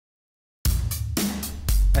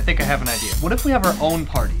I think I have an idea. What if we have our own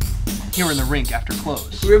party here in the rink after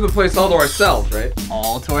close? We have the place all to ourselves, right?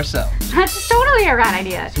 All to ourselves. That's totally a rad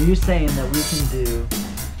idea. So you're saying that we can do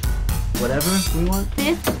whatever we want?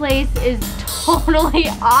 This place is totally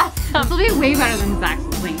awesome. This will be way better than Zach's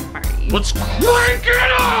swinging party. Let's crank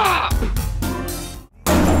it up!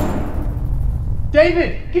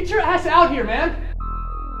 David, get your ass out here, man!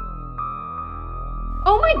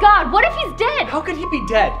 Oh my god, what if he's dead? How could he be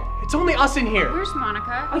dead? It's only us in here. Where's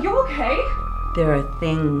Monica? Are you okay? There are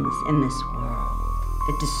things in this world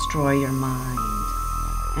that destroy your mind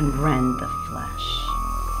and rend the flesh.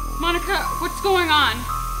 Monica, what's going on?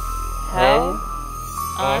 Hell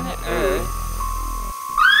on earth.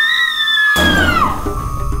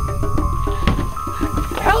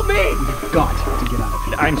 Help me! We've got to get out of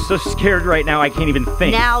here. I'm so scared right now I can't even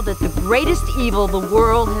think. Now that the greatest evil the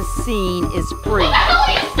world has seen is free. What the hell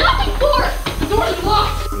are you stopping for? The door's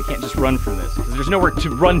locked! We can't just run from this, because there's nowhere to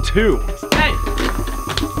run to. Hey!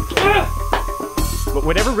 But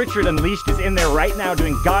whatever Richard unleashed is in there right now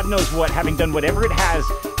doing God knows what, having done whatever it has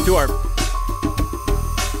to our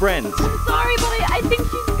friends. Sorry, but I think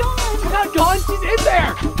she's gone. She's not gone, she's in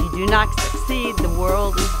there! If you do not succeed, the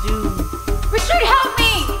world is doomed. Richard, help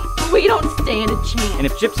me! We don't stand a chance. And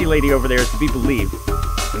if Gypsy Lady over there is to be believed,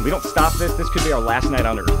 when we don't stop this, this could be our last night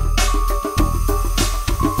on Earth.